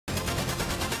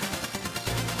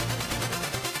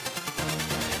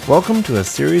Welcome to a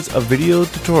series of video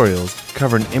tutorials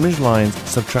covering ImageLine's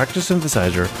subtractor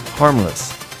synthesizer,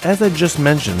 Harmless. As I just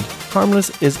mentioned,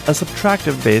 Harmless is a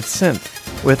subtractive-based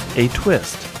synth with a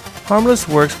twist. Harmless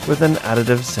works with an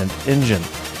additive synth engine,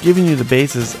 giving you the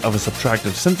basis of a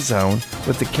subtractive synth sound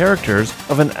with the characters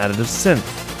of an additive synth.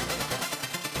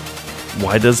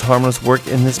 Why does Harmless work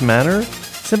in this manner?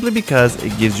 Simply because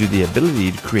it gives you the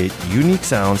ability to create unique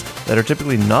sounds that are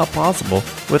typically not possible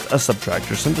with a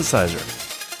subtractor synthesizer.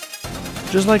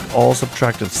 Just like all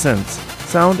subtractive synths,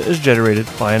 sound is generated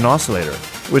by an oscillator,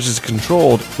 which is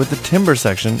controlled with the timbre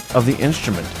section of the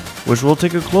instrument, which we'll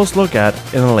take a close look at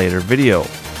in a later video.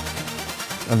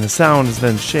 And the sound is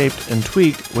then shaped and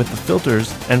tweaked with the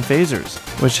filters and phasers,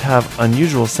 which have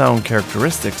unusual sound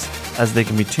characteristics as they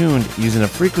can be tuned using a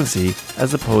frequency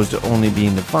as opposed to only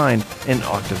being defined in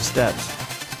octave steps.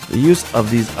 The use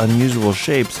of these unusual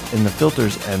shapes in the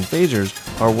filters and phasers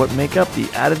are what make up the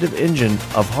additive engine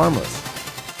of Harmless.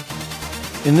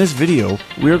 In this video,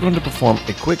 we are going to perform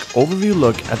a quick overview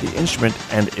look at the instrument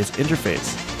and its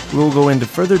interface. We will go into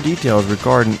further details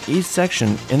regarding each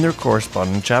section in their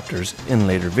corresponding chapters in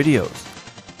later videos.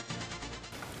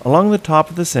 Along the top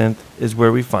of the synth is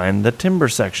where we find the timbre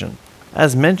section.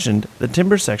 As mentioned, the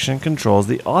timbre section controls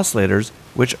the oscillators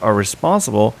which are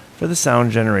responsible for the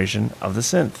sound generation of the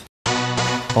synth.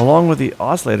 Along with the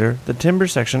oscillator, the timbre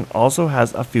section also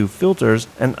has a few filters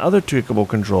and other tweakable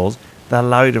controls that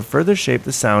allow you to further shape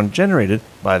the sound generated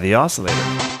by the oscillator.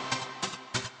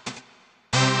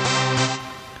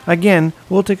 Again,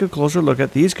 we'll take a closer look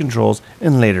at these controls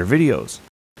in later videos.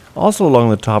 Also along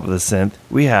the top of the synth,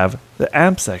 we have the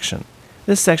amp section.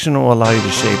 This section will allow you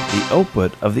to shape the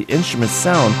output of the instrument's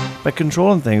sound by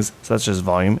controlling things such as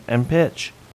volume and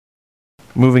pitch.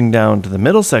 Moving down to the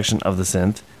middle section of the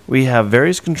synth, we have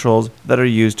various controls that are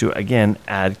used to again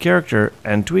add character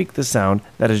and tweak the sound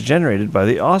that is generated by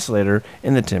the oscillator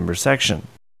in the timbre section.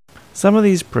 Some of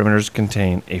these parameters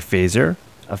contain a phaser,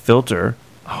 a filter,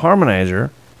 a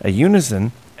harmonizer, a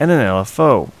unison, and an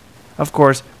LFO. Of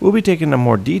course, we'll be taking a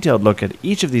more detailed look at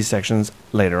each of these sections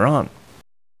later on.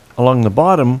 Along the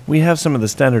bottom, we have some of the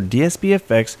standard DSP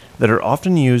effects that are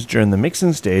often used during the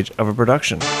mixing stage of a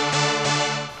production.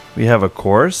 We have a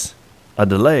chorus, a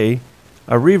delay,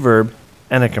 a reverb,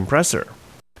 and a compressor.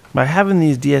 By having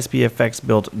these DSP effects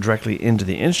built directly into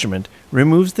the instrument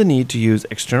removes the need to use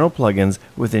external plugins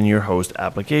within your host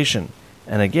application.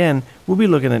 And again, we'll be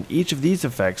looking at each of these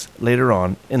effects later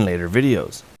on in later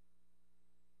videos.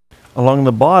 Along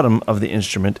the bottom of the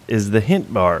instrument is the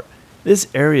hint bar. This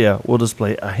area will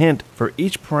display a hint for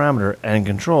each parameter and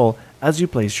control as you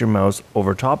place your mouse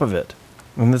over top of it.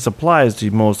 And this applies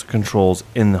to most controls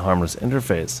in the Harmless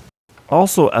interface.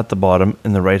 Also at the bottom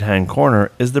in the right hand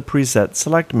corner is the preset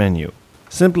select menu.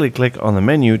 Simply click on the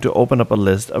menu to open up a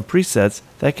list of presets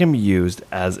that can be used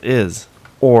as is,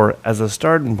 or as a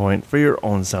starting point for your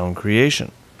own sound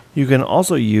creation. You can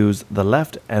also use the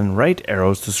left and right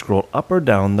arrows to scroll up or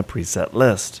down the preset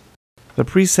list. The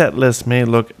preset list may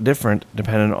look different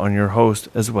depending on your host,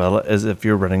 as well as if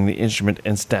you're running the instrument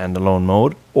in standalone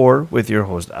mode or with your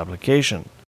host application.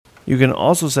 You can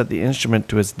also set the instrument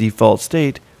to its default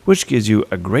state, which gives you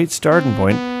a great starting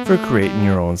point for creating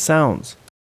your own sounds.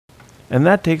 And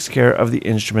that takes care of the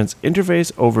instrument's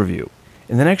interface overview.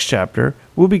 In the next chapter,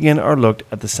 we'll begin our look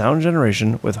at the sound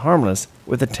generation with Harmless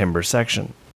with the timbre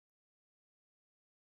section.